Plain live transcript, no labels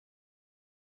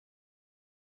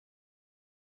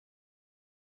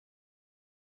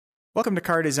Welcome to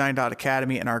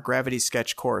CARDESIGN.ACADEMY and our Gravity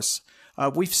Sketch course.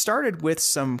 We've started with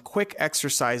some quick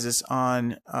exercises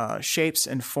on shapes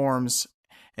and forms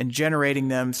and generating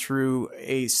them through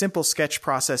a simple sketch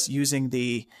process using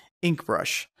the ink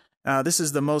brush. This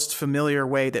is the most familiar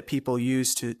way that people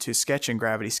use to sketch in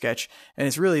Gravity Sketch, and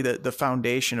it's really the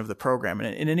foundation of the program.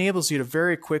 And it enables you to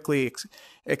very quickly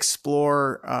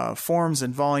explore forms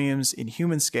and volumes in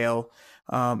human scale.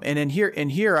 And in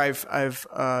here, I've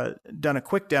done a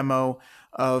quick demo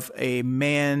of a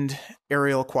manned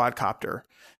aerial quadcopter,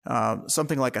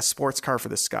 something like a sports car for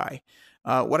the sky.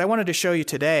 What I wanted to show you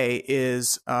today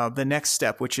is the next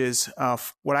step, which is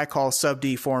what I call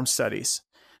sub-D form studies.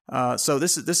 So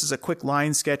this is a quick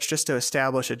line sketch just to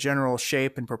establish a general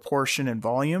shape and proportion and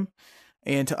volume,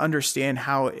 and to understand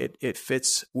how it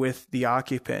fits with the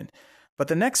occupant. But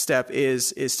the next step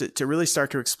is to really start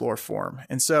to explore form.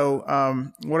 And so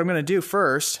what I'm going to do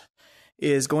first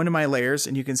is go into my layers,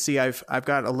 and you can see I've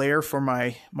got a layer for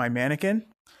my mannequin.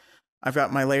 I've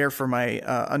got my layer for my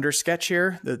under sketch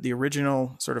here, the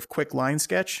original sort of quick line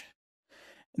sketch.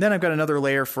 And then I've got another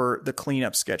layer for the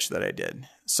cleanup sketch that I did.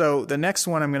 So the next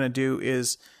one I'm going to do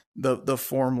is the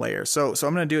form layer. So what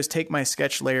I'm going to do is take my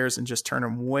sketch layers and just turn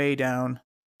them way down,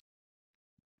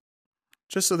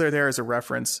 just so they're there as a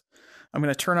reference. I'm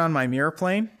going to turn on my mirror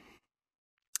plane,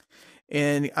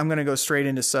 and I'm going to go straight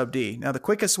into sub-D. Now, the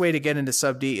quickest way to get into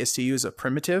sub-D is to use a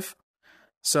primitive.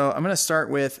 So I'm going to start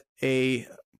with a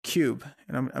cube,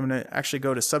 and I'm going to actually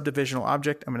go to subdivisional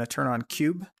object. I'm going to turn on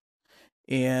cube,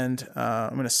 and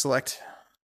I'm going to select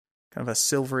kind of a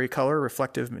silvery color,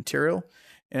 reflective material,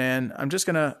 and I'm just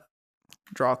going to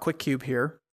draw a quick cube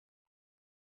here.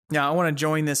 Now, I want to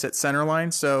join this at center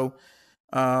line, so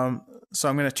I'm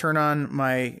going to turn on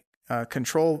my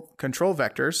control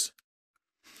vectors,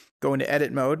 go into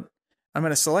edit mode. I'm going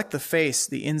to select the face,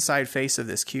 the inside face of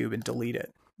this cube, and delete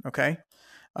it. Okay.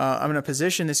 I'm going to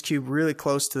position this cube really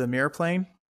close to the mirror plane.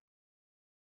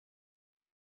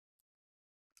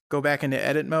 Go back into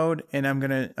edit mode, and I'm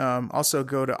going to also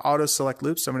go to auto select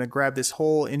loop. So I'm going to grab this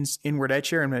whole inward edge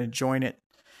here. I'm going to join it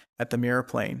at the mirror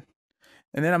plane.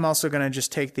 And then I'm also going to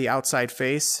just take the outside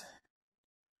face,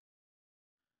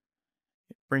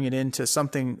 bring it into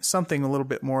something a little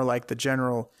bit more like the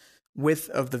general width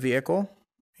of the vehicle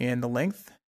and the length.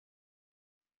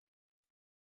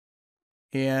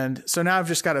 And so now I've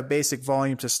just got a basic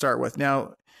volume to start with.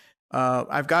 Now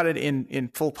I've got it in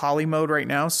full poly mode right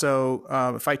now. So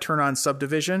if I turn on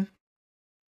subdivision,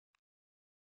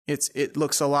 it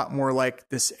looks a lot more like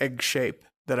this egg shape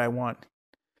that I want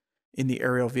in the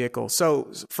aerial vehicle.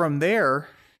 So from there,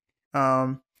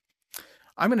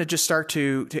 I'm going to just start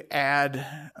to add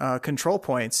control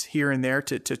points here and there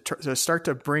to start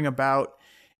to bring about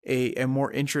a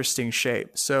more interesting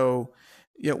shape. So,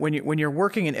 you know, when you're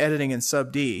working and editing in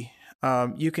sub-D,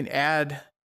 you can add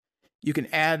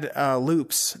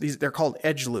loops. They're called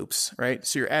edge loops, right?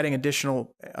 So you're adding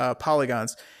additional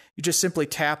polygons. You just simply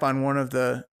tap on one of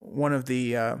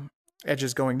the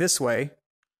edges going this way.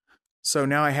 So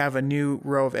now I have a new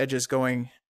row of edges going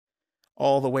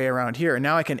all the way around here, and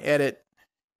now I can edit.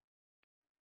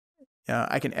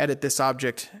 I can edit this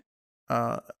object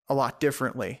a lot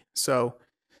differently. So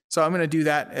I'm going to do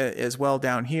that as well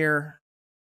down here.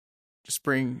 Just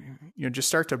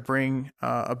start to bring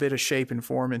a bit of shape and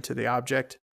form into the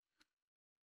object.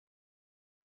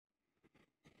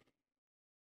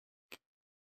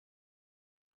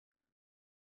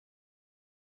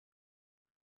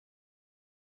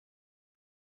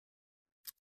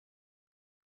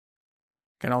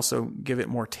 Can also give it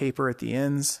more taper at the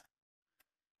ends.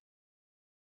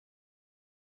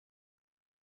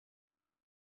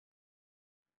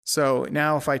 So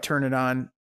now if I turn it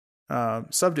on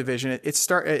subdivision,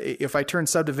 if I turn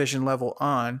subdivision level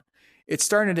on, it's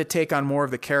starting to take on more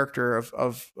of the character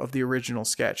of the original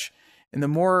sketch. And the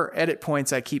more edit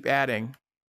points I keep adding,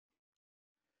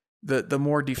 the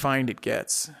more defined it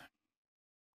gets.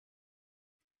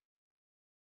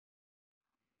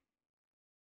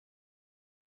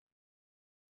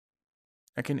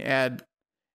 I can add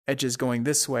edges going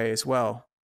this way as well.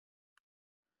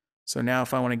 So now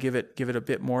if I want to give it a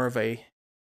bit more of a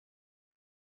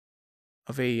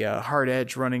hard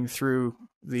edge running through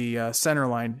the center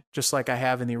line, just like I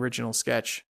have in the original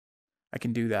sketch, I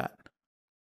can do that.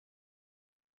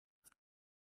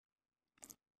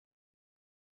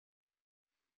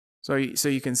 So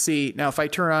you can see now if I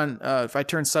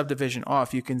turn subdivision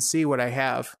off, you can see what I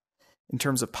have in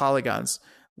terms of polygons.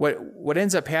 What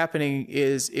ends up happening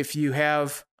is if you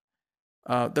have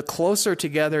the closer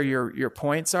together your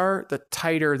points are, the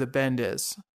tighter the bend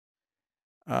is.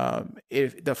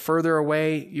 If the further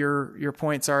away your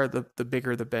points are, the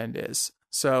bigger the bend is.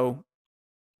 So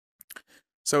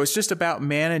it's just about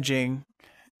managing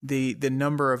the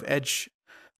number of edge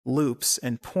loops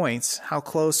and points, how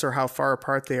close or how far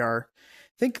apart they are.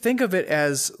 Think of it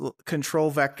as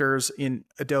control vectors in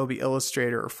Adobe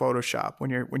Illustrator or Photoshop when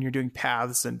you're doing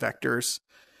paths and vectors.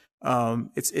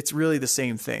 It's really the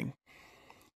same thing.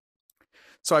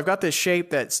 So I've got this shape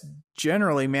that's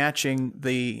generally matching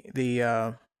the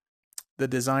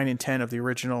design intent of the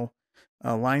original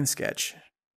line sketch.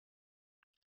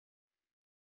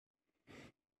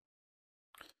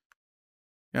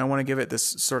 Now I want to give it this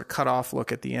sort of cut off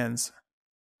look at the ends.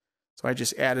 So I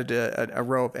just added a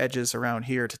row of edges around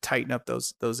here to tighten up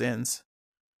those ends.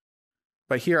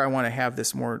 But here I want to have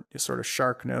this more sort of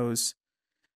shark nose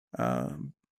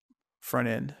front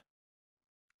end.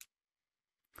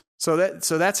 So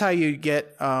that's how you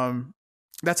get an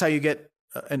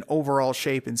overall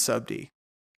shape in Sub-D.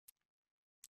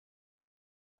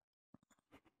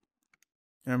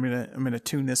 And I'm gonna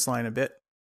tune this line a bit.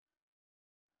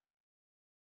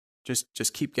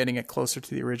 Just keep getting it closer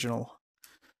to the original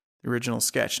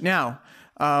sketch. Now,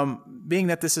 being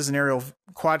that this is an aerial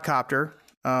quadcopter,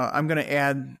 I'm going to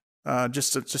add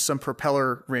just some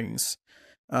propeller rings.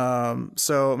 So I'm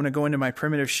going to go into my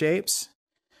primitive shapes,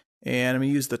 and I'm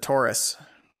going to use the torus.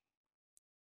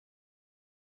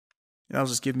 And that'll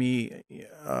just give me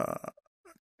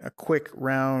a quick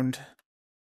round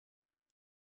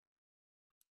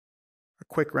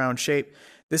shape.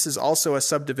 This is also a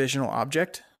subdivisional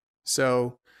object.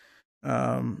 So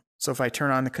if I turn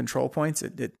on the control points,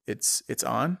 it's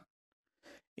on,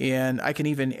 and I can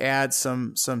even add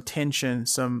some tension,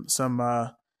 some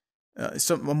more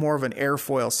of an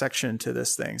airfoil section to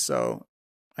this thing. So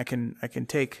I can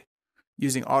take,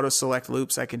 using auto select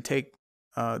loops, I can take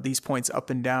these points up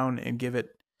and down and give it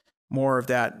more of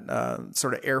that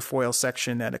sort of airfoil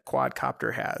section that a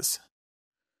quadcopter has.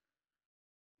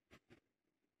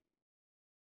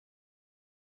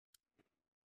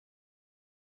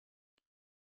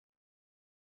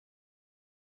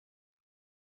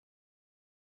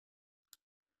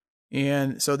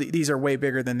 And so these are way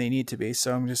bigger than they need to be,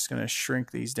 so I'm just going to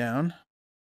shrink these down.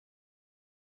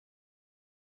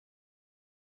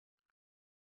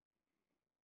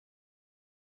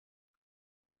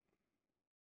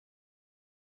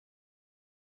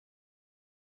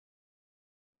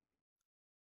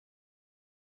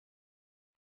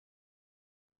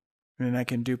 And then I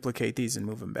can duplicate these and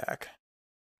move them back.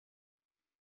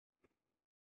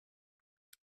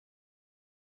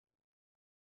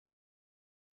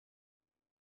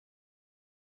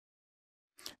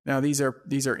 Now these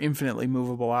are infinitely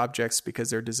movable objects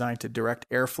because they're designed to direct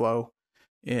airflow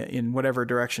in whatever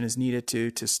direction is needed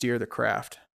to steer the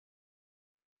craft.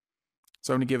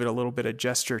 So I'm going to give it a little bit of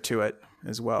gesture to it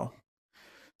as well.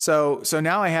 So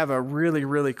now I have a really,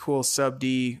 really cool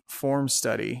Sub-D form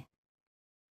study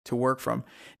to work from.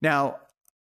 Now,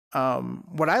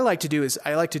 what I like to do is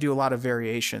I like to do a lot of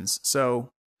variations. So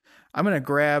I'm going to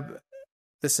grab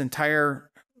this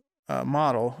entire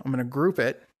model, I'm going to group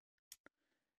it,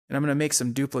 and I'm going to make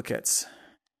some duplicates.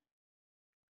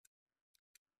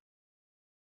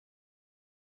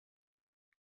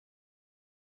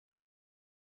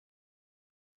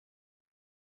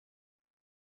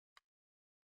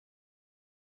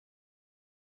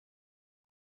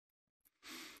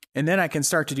 And then I can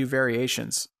start to do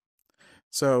variations.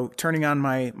 So turning on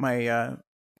my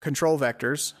control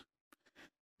vectors,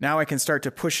 now I can start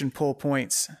to push and pull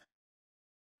points.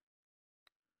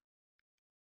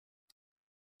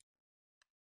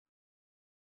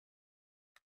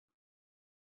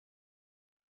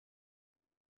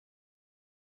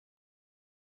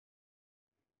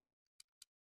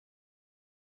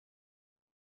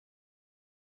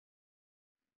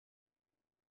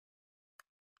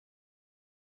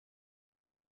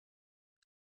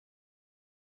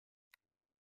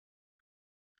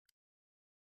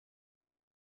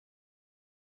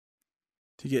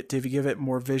 To give it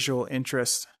more visual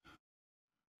interest.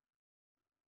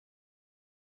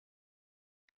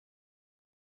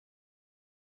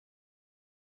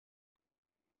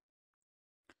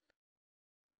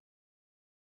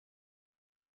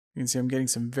 You can see I'm getting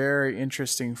some very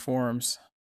interesting forms.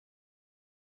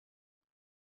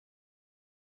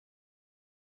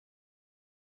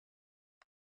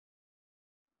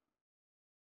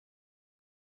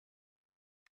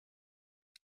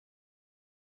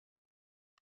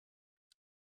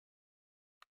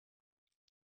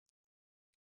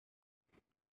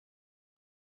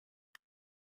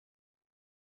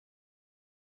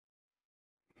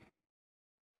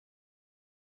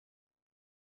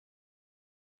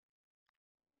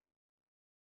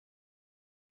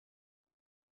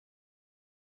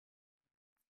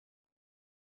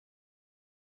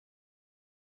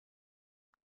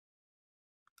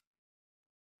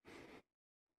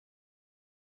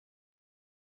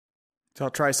 So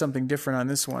I'll try something different on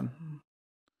this one.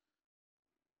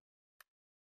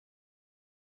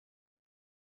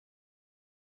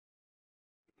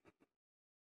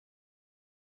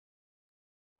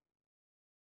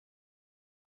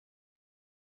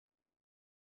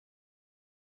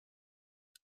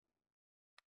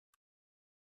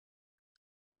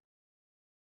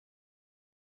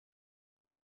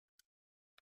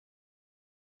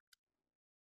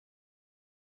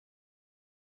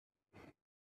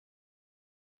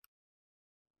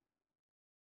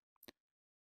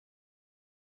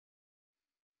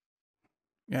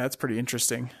 Yeah, that's pretty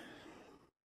interesting.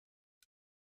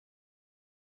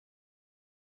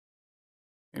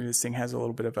 Maybe this thing has a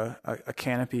little bit of a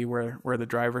canopy where the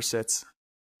driver sits,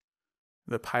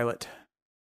 the pilot.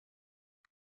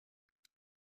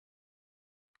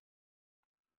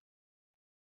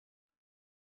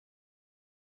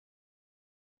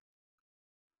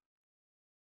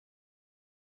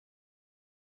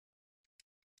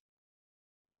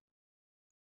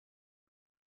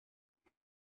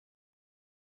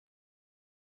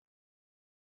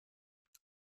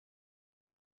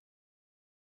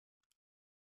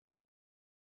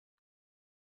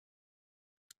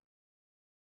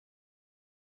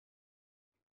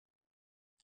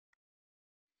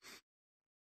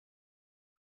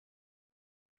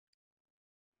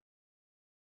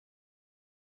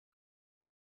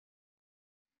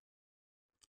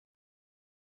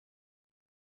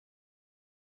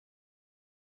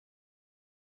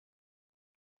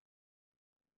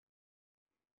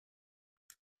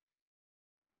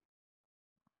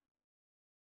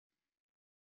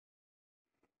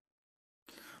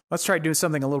 Let's try doing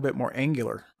something a little bit more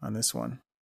angular on this one.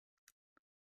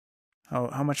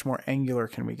 How much more angular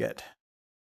can we get?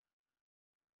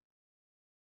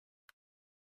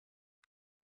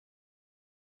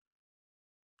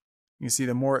 You see,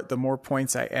 the more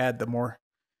points I add, the more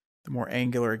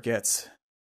angular it gets.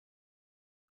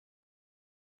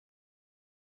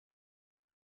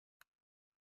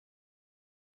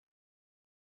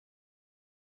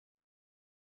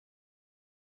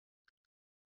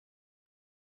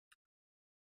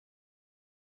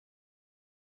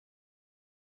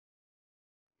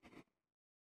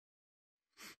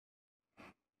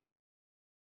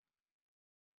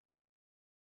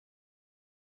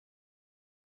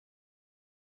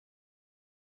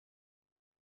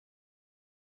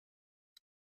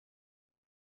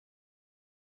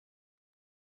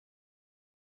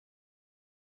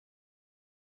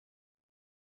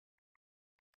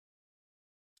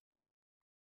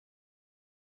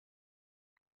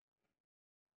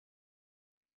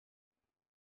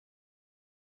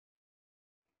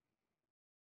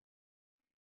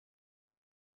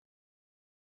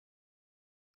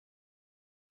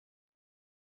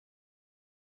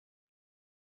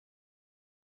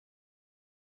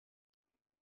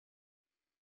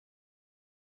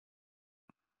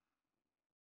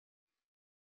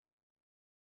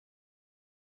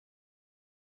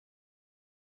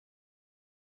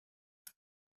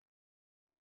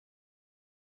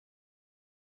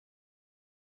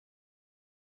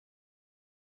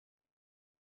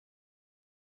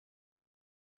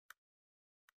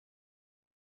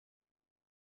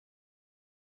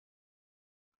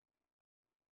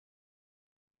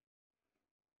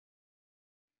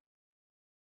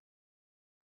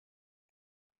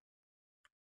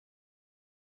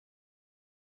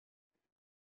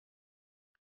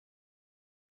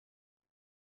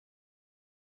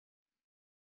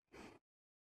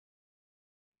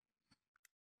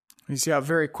 You see how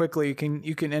very quickly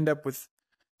you can end up with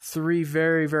 3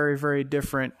 very, very, very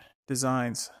different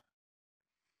designs.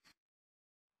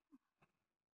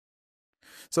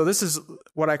 So this is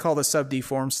what I call the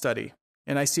sub-deform study.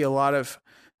 And I see a lot of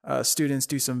students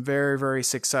do some very, very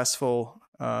successful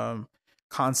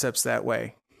concepts that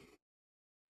way.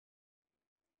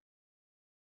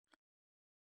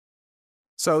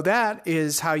 So that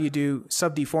is how you do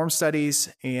sub-deform studies,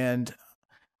 and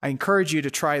I encourage you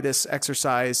to try this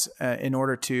exercise in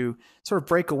order to sort of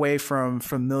break away from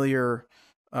familiar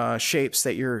shapes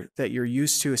that you're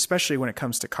used to, especially when it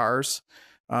comes to cars.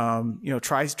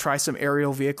 Try some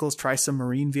aerial vehicles, try some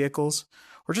marine vehicles,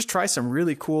 or just try some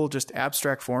really cool, just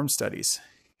abstract form studies.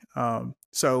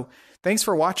 So thanks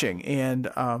for watching, and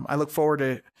I look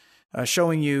forward to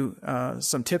showing you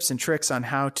some tips and tricks on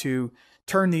how to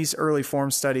turn these early form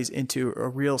studies into a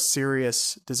real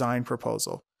serious design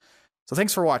proposal. So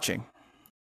thanks for watching.